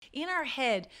in our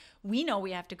head, we know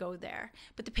we have to go there,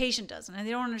 but the patient doesn't, and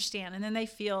they don't understand. And then they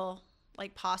feel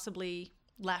like possibly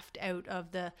left out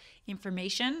of the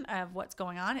information of what's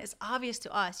going on. It's obvious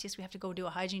to us, yes, we have to go do a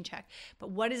hygiene check,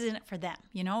 but what is in it for them?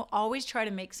 Always try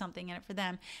to make something in it for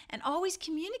them, and always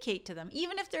communicate to them.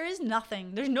 Even if there is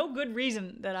nothing, there's no good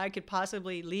reason that I could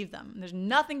possibly leave them. There's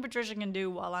nothing Patricia can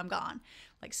do while I'm gone.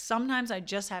 Like, sometimes I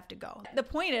just have to go. The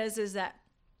point is that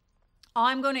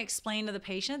I'm going to explain to the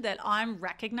patient that I'm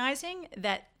recognizing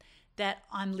that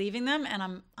I'm leaving them,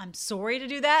 and I'm sorry to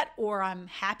do that, or I'm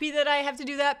happy that I have to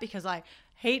do that because I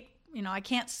hate, I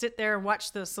can't sit there and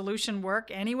watch the solution work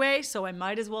anyway, so I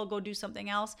might as well go do something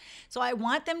else. So I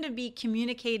want them to be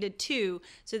communicated to,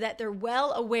 so that they're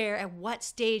well aware at what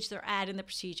stage they're at in the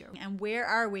procedure and where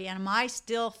are we, and am I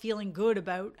still feeling good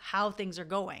about how things are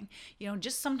going.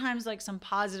 Just sometimes like some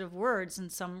positive words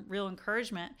and some real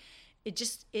encouragement, it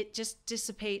just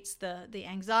dissipates the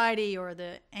anxiety or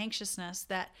the anxiousness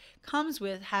that comes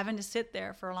with having to sit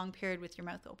there for a long period with your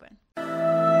mouth open.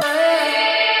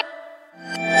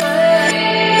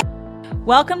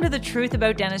 Welcome to the Truth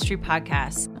About Dentistry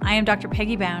podcast. I am Dr.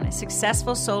 Peggy Bound, a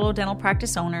successful solo dental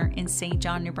practice owner in St.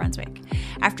 John, New Brunswick.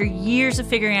 After years of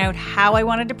figuring out how I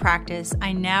wanted to practice,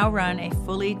 I now run a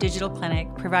fully digital clinic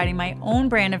providing my own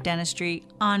brand of dentistry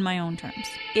on my own terms.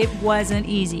 It wasn't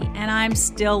easy, and I'm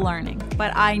still learning,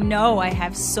 but I know I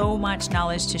have so much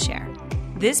knowledge to share.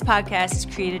 This podcast is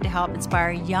created to help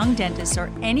inspire young dentists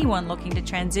or anyone looking to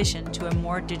transition to a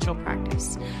more digital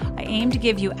practice. I aim to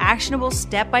give you actionable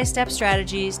step-by-step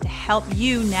strategies to help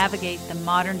you navigate the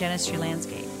modern dentistry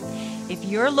landscape. If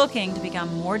you're looking to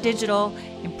become more digital,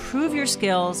 improve your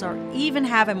skills, or even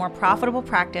have a more profitable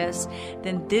practice,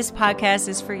 then this podcast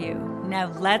is for you.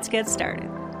 Now let's get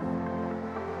started.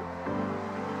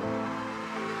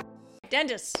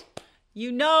 Dentists,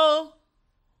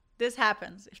 this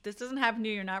happens. If this doesn't happen to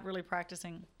you, you're not really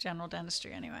practicing general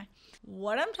dentistry anyway.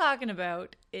 What I'm talking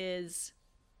about is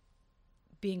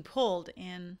being pulled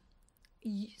in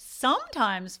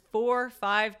sometimes 4 or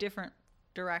 5 different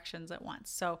directions at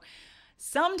once. So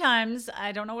sometimes,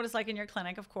 I don't know what it's like in your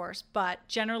clinic, of course, but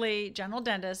generally general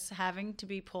dentists having to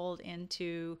be pulled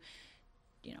into,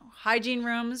 hygiene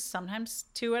rooms, sometimes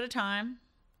 2 at a time,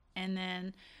 and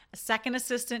then a second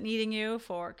assistant needing you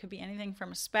for, it could be anything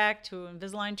from a spec to an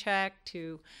Invisalign check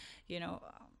to, a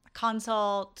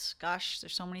consult. Gosh,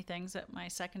 there's so many things that my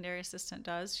secondary assistant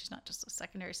does. She's not just a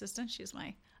secondary assistant. She's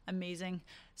my amazing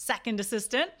second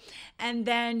assistant. And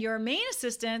then your main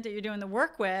assistant that you're doing the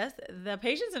work with, the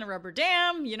patient's in a rubber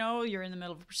dam, you're in the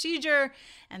middle of a procedure,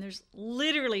 and there's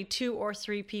literally 2 or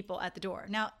 3 people at the door.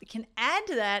 Now, can add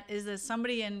to that is that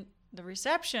somebody in the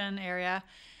reception area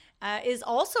is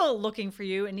also looking for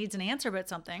you and needs an answer about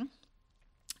something,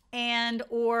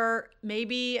 or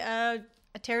maybe a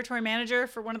territory manager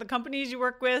for one of the companies you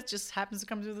work with just happens to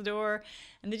come through the door,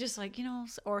 and they're just like,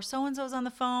 or so-and-so's on the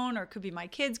phone, or it could be my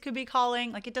kids could be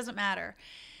calling, like, it doesn't matter.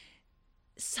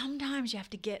 Sometimes you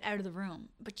have to get out of the room,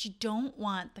 but you don't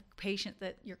want the patient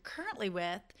that you're currently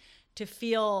with to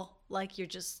feel like you're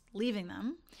just leaving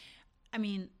them. I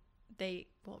mean, they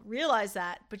will realize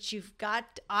that, but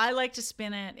I like to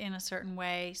spin it in a certain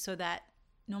way so that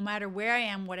no matter where I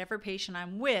am, whatever patient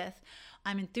I'm with,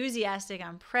 I'm enthusiastic,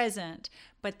 I'm present,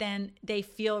 but then they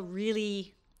feel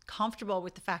really comfortable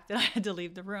with the fact that I had to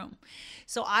leave the room.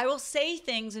 So I will say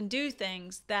things and do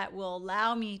things that will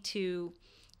allow me to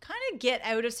kind of get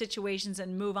out of situations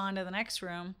and move on to the next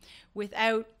room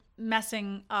without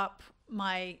messing up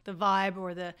the vibe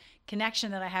or the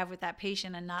connection that I have with that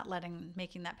patient, and not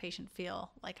making that patient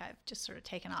feel like I've just sort of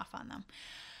taken off on them.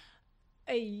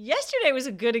 Yesterday was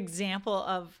a good example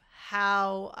of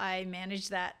how I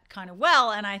managed that kind of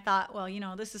well, and I thought,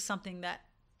 well, this is something that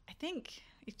I think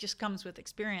it just comes with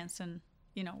experience and,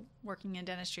 working in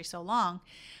dentistry so long.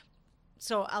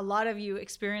 So a lot of you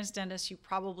experienced dentists, you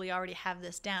probably already have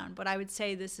this down, but I would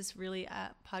say this is really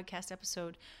a podcast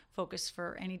episode focused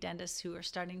for any dentists who are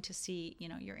starting to see,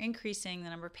 you're increasing the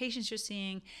number of patients you're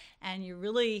seeing, and you're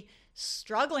really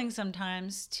struggling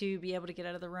sometimes to be able to get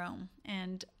out of the room.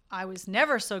 And I was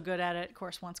never so good at it, of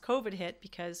course, once COVID hit,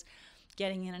 because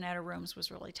getting in and out of rooms was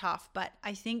really tough. But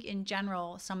I think in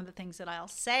general, some of the things that I'll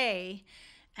say,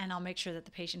 and I'll make sure that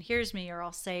the patient hears me, or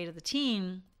I'll say to the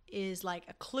team, is like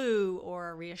a clue or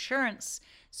a reassurance,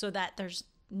 so that there's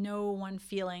no one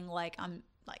feeling like I'm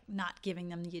not giving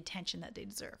them the attention that they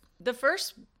deserve. The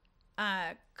first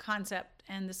concept,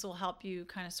 and this will help you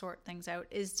kind of sort things out,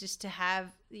 is just to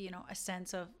have, a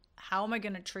sense of, how am I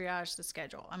going to triage the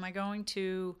schedule? Am I going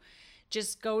to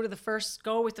just go with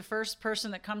the first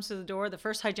person that comes to the door, the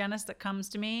first hygienist that comes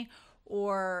to me?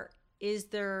 Or Is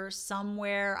there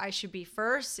somewhere I should be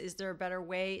first? Is there a better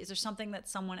way? Is there something that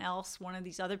someone else, one of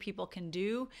these other people can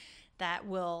do that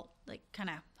will like kind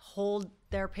of hold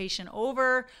their patient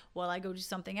over while I go do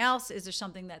something else? Is there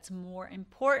something that's more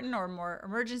important or more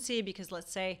emergency? Because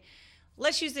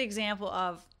let's use the example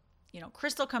of,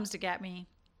 Crystal comes to get me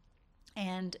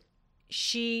and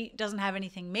she doesn't have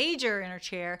anything major in her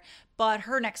chair, but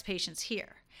her next patient's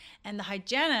here. And the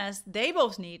hygienist, they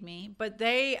both need me, but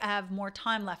they have more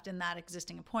time left in that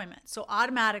existing appointment. So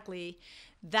automatically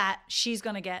that she's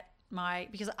going to get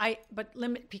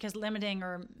because limiting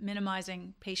or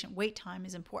minimizing patient wait time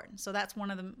is important. So that's one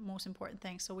of the most important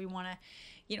things. So we want to,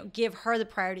 give her the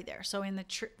priority there. So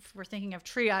if we're thinking of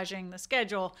triaging the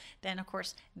schedule, then of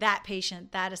course that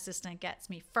patient, that assistant gets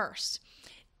me first.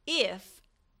 If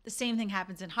the same thing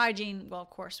happens in hygiene, well, of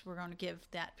course, we're going to give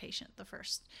that patient the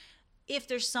first. If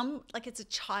there's it's a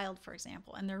child, for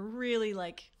example, and they're really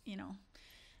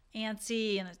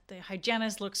antsy and the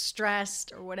hygienist looks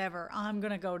stressed or whatever, I'm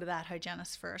going to go to that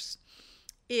hygienist first.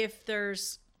 If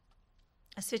there's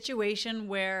a situation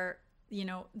where,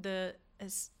 the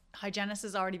hygienist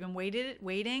has already been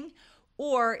waiting,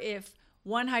 or if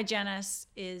one hygienist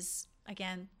is,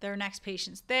 again, their next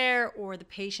patient's there, or the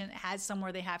patient has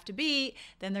somewhere they have to be,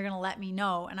 then they're going to let me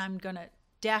know, and I'm going to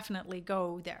definitely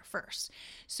go there first.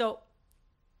 So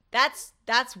that's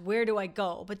where do I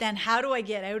go? But then how do I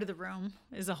get out of the room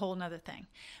is a whole nother thing.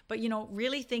 But,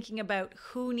 really thinking about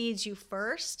who needs you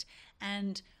first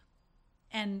and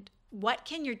what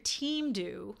can your team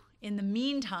do in the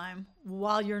meantime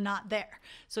while you're not there.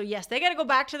 So yes, they got to go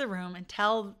back to the room and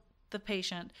tell the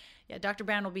patient, yeah, Dr.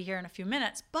 Brand will be here in a few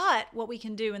minutes. But what we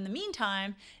can do in the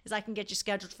meantime is I can get you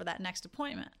scheduled for that next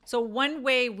appointment. So one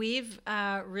way one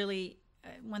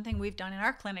thing we've done in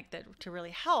our clinic to really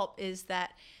help is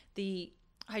that the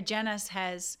hygienist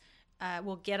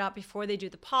will get up before they do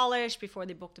the polish, before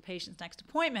they book the patient's next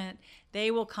appointment. They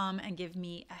will come and give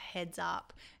me a heads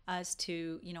up as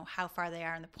to, how far they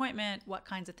are in the appointment, what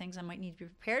kinds of things I might need to be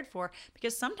prepared for.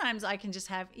 Because sometimes I can just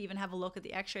have a look at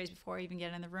the x-rays before I even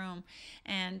get in the room.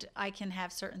 And I can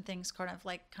have certain things kind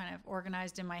of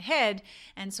organized in my head.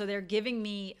 And so they're giving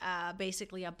me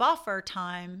basically a buffer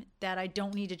time that I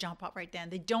don't need to jump up right then.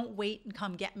 They don't wait and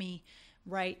come get me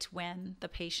right when the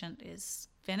patient is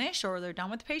finished or they're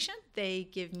done with the patient. They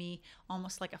give me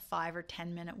almost like a 5 or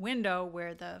 10 minute window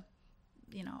where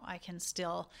I can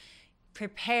still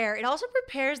prepare. It also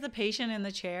prepares the patient in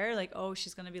the chair, like, oh,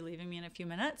 she's going to be leaving me in a few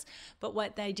minutes. But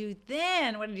what I do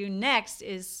next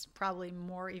is probably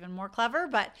even more clever,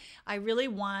 but I really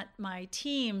want my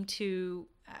team to,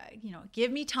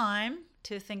 give me time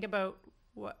to think about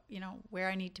where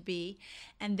I need to be.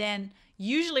 And then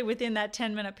usually within that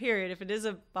 10-minute period, if it is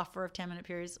a buffer of 10-minute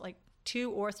periods, like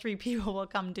 2 or 3 people will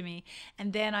come to me.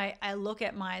 And then I look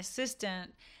at my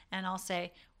assistant and I'll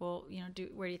say, well,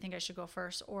 where do you think I should go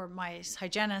first? Or my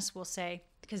hygienist will say,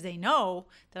 because they know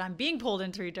that I'm being pulled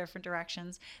in 3 different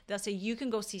directions, they'll say, you can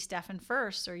go see Stefan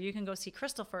first, or you can go see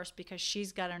Crystal first because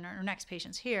she's got her next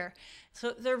patient's here.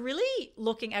 So they're really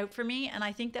looking out for me. And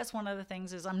I think that's one of the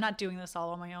things is I'm not doing this all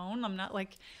on my own. I'm not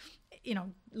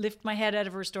lift my head out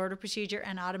of a restorative procedure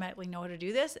and automatically know how to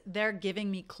do this. They're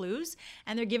giving me clues,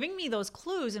 and they're giving me those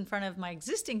clues in front of my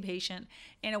existing patient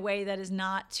in a way that is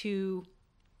not too,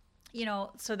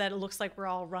 so that it looks like we're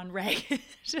all run ragged.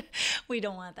 We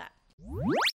don't want that.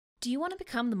 Do you want to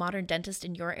become the modern dentist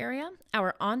in your area?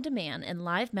 Our on-demand and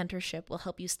live mentorship will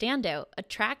help you stand out,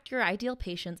 attract your ideal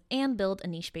patients, and build a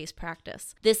niche-based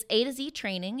practice. This A to Z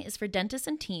training is for dentists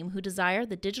and team who desire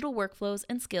the digital workflows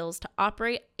and skills to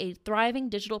operate a thriving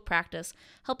digital practice,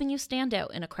 helping you stand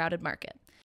out in a crowded market.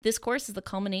 This course is the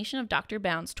culmination of Dr.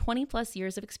 Bound's 20-plus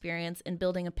years of experience in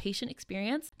building a patient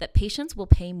experience that patients will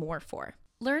pay more for.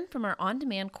 Learn from our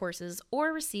on-demand courses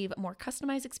or receive a more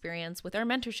customized experience with our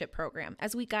mentorship program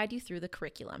as we guide you through the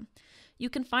curriculum. You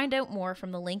can find out more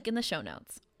from the link in the show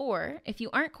notes. Or, if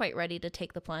you aren't quite ready to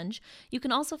take the plunge, you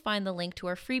can also find the link to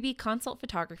our freebie consult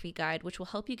photography guide, which will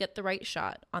help you get the right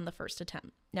shot on the first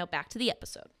attempt. Now back to the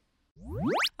episode.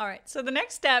 All right, so the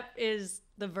next step is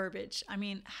the verbiage.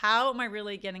 How am I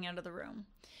really getting out of the room?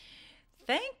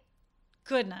 Thank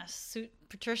goodness,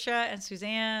 Patricia and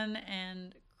Suzanne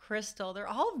and Crystal, they're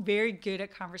all very good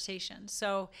at conversation.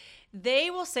 So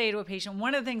they will say to a patient,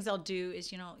 one of the things they'll do is,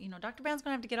 Dr. Brown's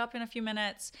going to have to get up in a few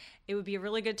minutes. It would be a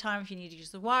really good time if you need to use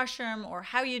the washroom, or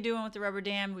how are you doing with the rubber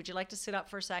dam? Would you like to sit up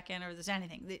for a second? Or if there's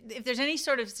anything. If there's any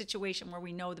sort of situation where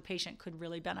we know the patient could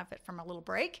really benefit from a little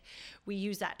break, we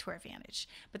use that to our advantage.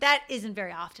 But that isn't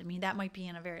very often. That might be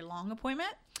in a very long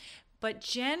appointment. But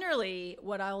generally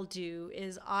what I'll do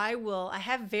is I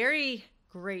have very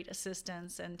great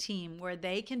assistants and team where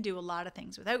they can do a lot of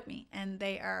things without me. And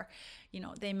they are,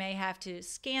 they may have to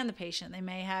scan the patient. They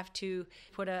may have to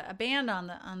put a band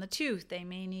on the tooth. They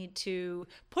may need to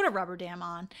put a rubber dam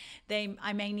on.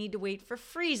 I may need to wait for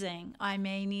freezing. I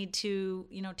may need to,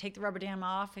 take the rubber dam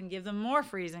off and give them more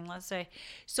freezing, let's say.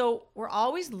 So we're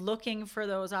always looking for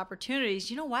those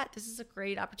opportunities. You know what? This is a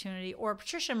great opportunity. Or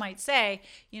Patricia might say,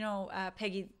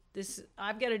 Peggy,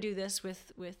 I've got to do this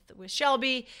with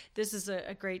Shelby. This is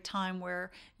a great time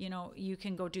where, you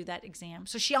can go do that exam.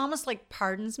 So she almost like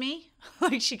pardons me,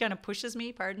 like she kind of pushes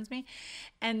me, pardons me.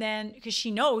 And then because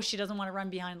she knows she doesn't want to run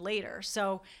behind later.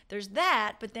 So there's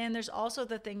that. But then there's also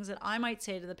the things that I might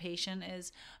say to the patient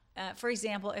is, for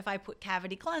example, if I put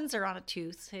cavity cleanser on a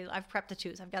tooth, say I've prepped the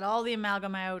tooth, I've got all the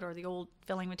amalgam out or the old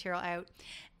filling material out,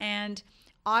 and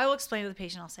I will explain to the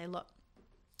patient, I'll say, look,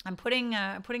 I'm putting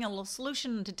a little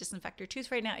solution to disinfect your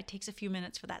tooth right now. It takes a few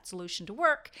minutes for that solution to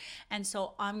work. And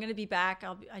so I'm going to be back.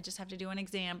 I just have to do an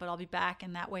exam, but I'll be back.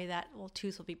 And that way that little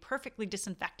tooth will be perfectly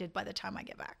disinfected by the time I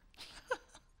get back.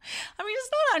 I mean, it's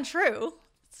not untrue.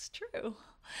 It's true.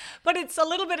 But it's a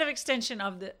little bit of extension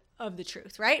of the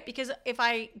truth, right? Because if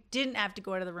I didn't have to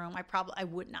go out of the room, I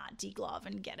would not deglove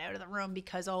and get out of the room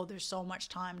because, there's so much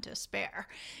time to spare.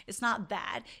 It's not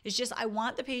that. It's just I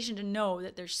want the patient to know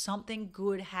that there's something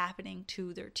good happening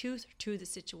to their tooth or to the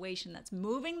situation that's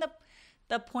moving the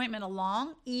appointment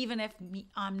along, even if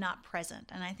I'm not present.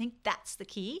 And I think that's the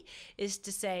key, is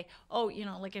to say,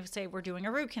 like if say we're doing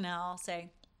a root canal, I'll say,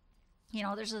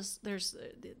 there's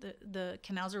the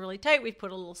canals are really tight. We've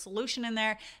put a little solution in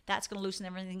there. That's going to loosen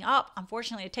everything up.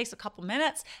 Unfortunately, it takes a couple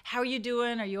minutes. How are you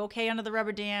doing? Are you okay under the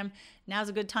rubber dam? Now's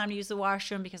a good time to use the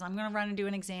washroom because I'm going to run and do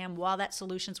an exam while that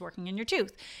solution's working in your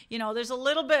tooth.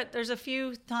 There's a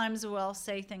few times where I'll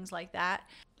say things like that.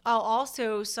 I'll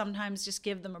also sometimes just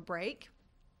give them a break,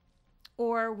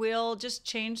 or we'll just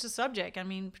change the subject. I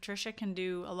mean, Patricia can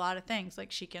do a lot of things.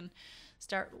 Like she can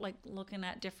start like looking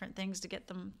at different things to get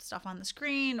them stuff on the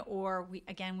screen, or we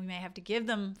may have to give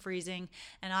them freezing.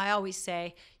 And I always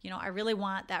say, I really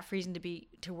want that freezing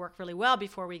to work really well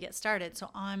before we get started.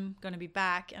 So I'm going to be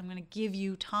back. I'm going to give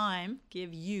you time,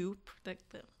 the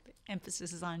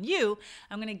emphasis is on you.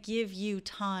 I'm going to give you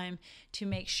time to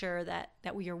make sure that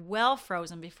we are well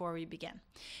frozen before we begin.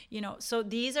 So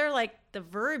these are like the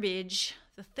verbiage,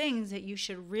 the things that you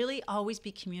should really always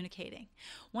be communicating.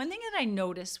 One thing that I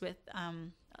notice with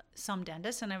some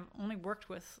dentists, and I've only worked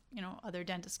with other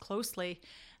dentists closely,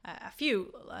 a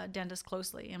few dentists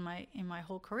closely in my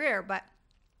whole career, but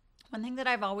one thing that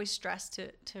I've always stressed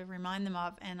to remind them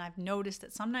of, and I've noticed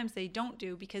that sometimes they don't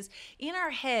do, because in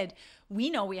our head, we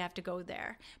know we have to go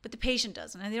there, but the patient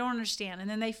doesn't, and they don't understand. And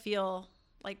then they feel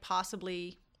like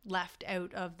possibly left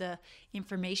out of the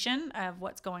information of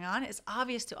what's going on. It's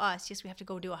obvious to us, yes, we have to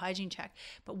go do a hygiene check,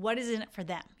 but what is in it for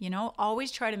them? Always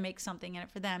try to make something in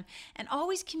it for them, and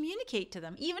always communicate to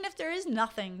them. Even if there is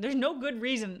nothing, there's no good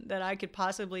reason that I could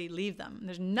possibly leave them.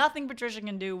 There's nothing Patricia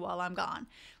can do while I'm gone.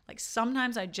 Like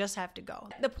sometimes I just have to go.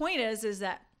 The point is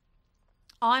that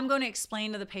I'm going to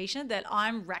explain to the patient that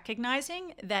I'm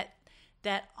recognizing that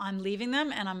I'm leaving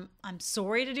them, and I'm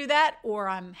sorry to do that, or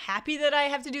I'm happy that I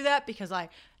have to do that because I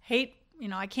hate,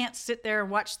 I can't sit there and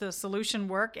watch the solution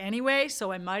work anyway,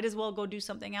 so I might as well go do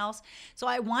something else. So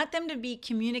I want them to be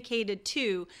communicated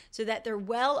to, so that they're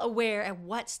well aware at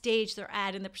what stage they're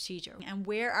at in the procedure and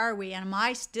where are we, and am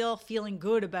I still feeling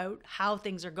good about how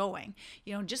things are going.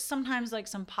 Just sometimes like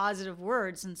some positive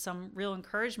words and some real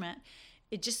encouragement,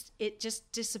 it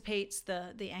just dissipates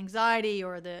the anxiety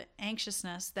or the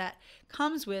anxiousness that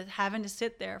comes with having to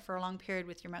sit there for a long period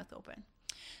with your mouth open.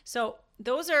 So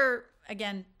those are,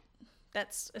 again,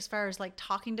 that's as far as like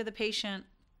talking to the patient,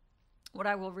 what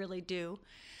I will really do.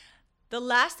 The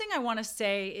last thing I want to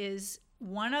say is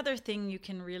one other thing you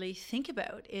can really think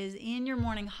about is in your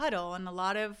morning huddle, and a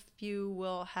lot of you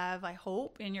will have, I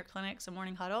hope, in your clinics a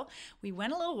morning huddle. We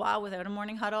went a little while without a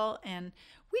morning huddle, and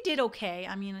we did okay.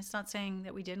 I mean, it's not saying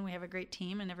that we didn't. We have a great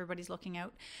team and everybody's looking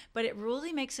out, but it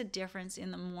really makes a difference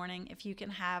in the morning if you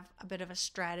can have a bit of a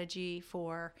strategy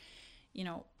for,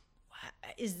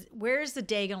 where's the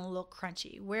day going to look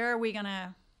crunchy? Where are we going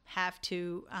to have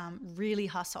to really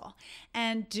hustle?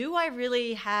 And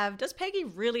does Peggy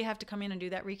really have to come in and do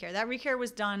that recare? That recare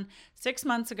was done 6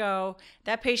 months ago.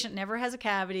 That patient never has a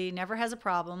cavity, never has a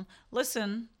problem.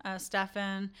 Listen,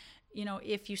 Stefan,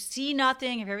 if you see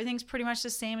nothing, if everything's pretty much the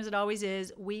same as it always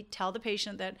is, we tell the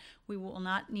patient that we will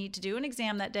not need to do an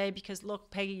exam that day because,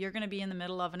 look, Peggy, you're going to be in the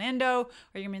middle of an endo, or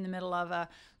you're going to be in the middle of a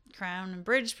crown and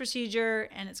bridge procedure,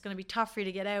 and it's going to be tough for you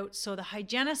to get out. So the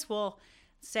hygienist will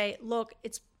say, look,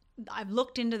 I've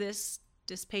looked into this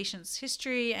this patient's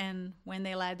history and when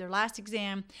they had their last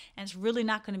exam, and it's really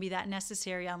not going to be that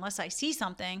necessary unless I see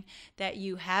something that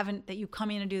you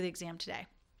come in and do the exam today.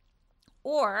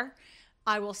 Or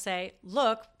I will say,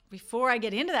 look, before I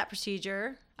get into that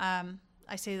procedure,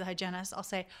 I say to the hygienist,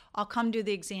 I'll come do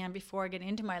the exam before I get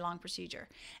into my long procedure.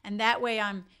 And that way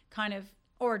I'm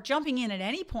or jumping in at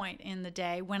any point in the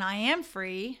day when I am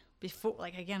free, before,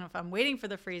 like, again, if I'm waiting for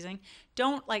the freezing,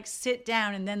 don't like sit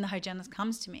down and then the hygienist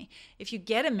comes to me. If you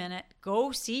get a minute,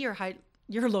 go see your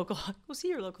local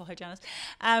hygienist,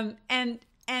 and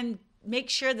make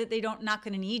sure that they not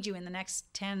going to need you in the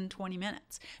next 10, 20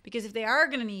 minutes. Because if they are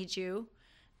going to need you,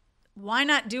 why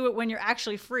not do it when you're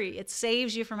actually free? It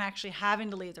saves you from actually having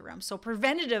to leave the room. So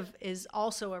preventative is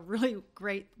also a really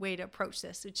great way to approach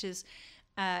this, which is,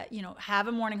 have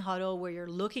a morning huddle where you're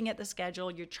looking at the schedule,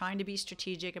 you're trying to be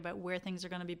strategic about where things are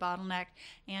going to be bottlenecked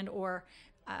and or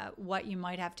what you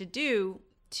might have to do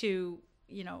to,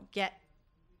 get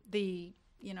the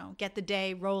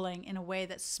day rolling in a way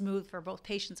that's smooth for both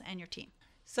patients and your team.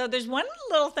 So there's one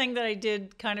little thing that I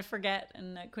did kind of forget,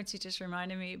 and Quincy just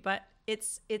reminded me, but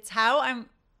it's how I'm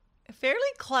fairly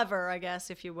clever, I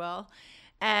guess, if you will,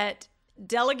 at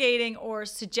delegating or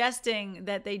suggesting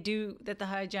that the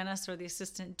hygienist or the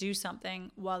assistant do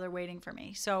something while they're waiting for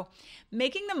me. So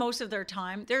making the most of their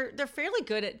time. They're fairly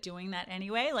good at doing that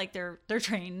anyway, like they're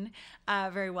trained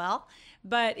very well.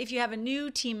 But if you have a new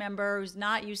team member who's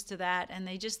not used to that and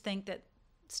they just think that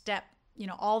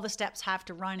all the steps have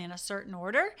to run in a certain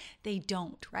order, they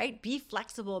don't, right? Be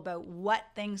flexible about what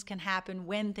things can happen,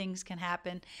 when things can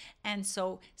happen. And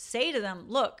so say to them,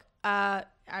 look,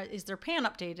 is their pan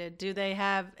updated? Do they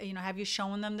have you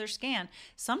shown them their scan?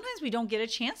 Sometimes we don't get a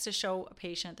chance to show a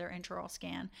patient their intraoral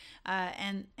scan.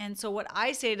 And so what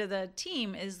I say to the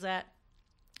team is that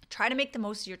try to make the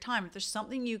most of your time. If there's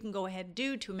something you can go ahead and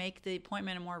do to make the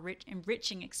appointment a more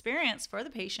enriching experience for the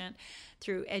patient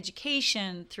through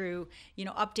education, through,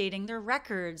 updating their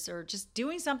records or just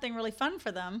doing something really fun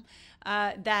for them,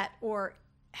 or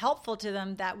helpful to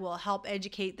them that will help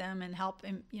educate them and help,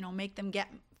 make them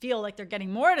feel like they're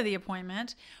getting more out of the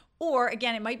appointment. Or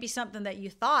again, it might be something that you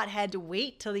thought had to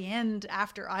wait till the end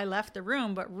after I left the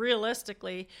room, but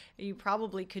realistically, you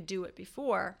probably could do it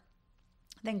before.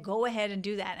 Then go ahead and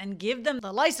do that and give them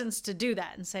the license to do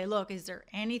that and say, look, is there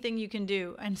anything you can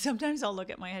do? And sometimes I'll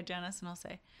look at my hygienist and I'll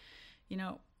say,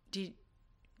 did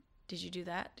you do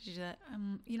that? Did you do that?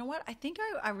 You know what? I think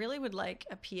I really would like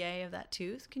a PA of that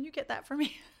tooth. Can you get that for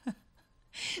me?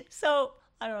 So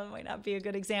I don't know, it might not be a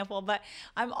good example, but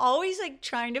I'm always like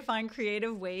trying to find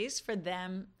creative ways for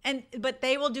them. But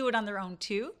they will do it on their own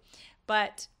too.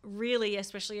 But really,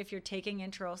 especially if you're taking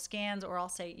intraoral scans, or I'll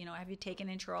say, have you taken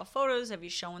intraoral photos? Have you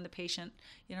shown the patient,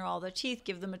 all their teeth?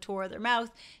 Give them a tour of their mouth.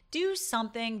 Do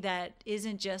something that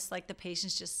isn't just like the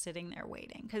patient's just sitting there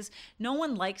waiting, because no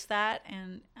one likes that.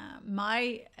 And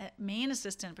my main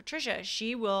assistant, Patricia,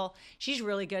 she's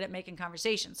really good at making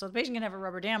conversation. So the patient can have a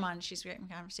rubber dam on, she's making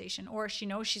conversation, or she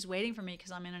knows she's waiting for me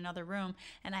because I'm in another room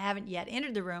and I haven't yet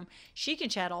entered the room. She can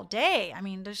chat all day. I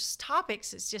mean, there's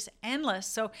topics, it's just endless.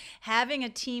 So having a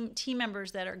team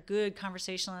members that are good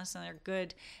conversationalists and they're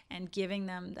good and giving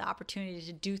them the opportunity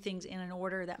to do things in an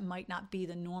order that might not be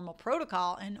the normal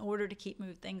protocol in order to keep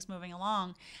things moving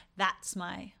along. That's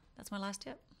my last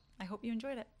tip. I hope you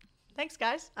enjoyed it. Thanks,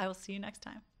 guys. I will see you next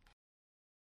time.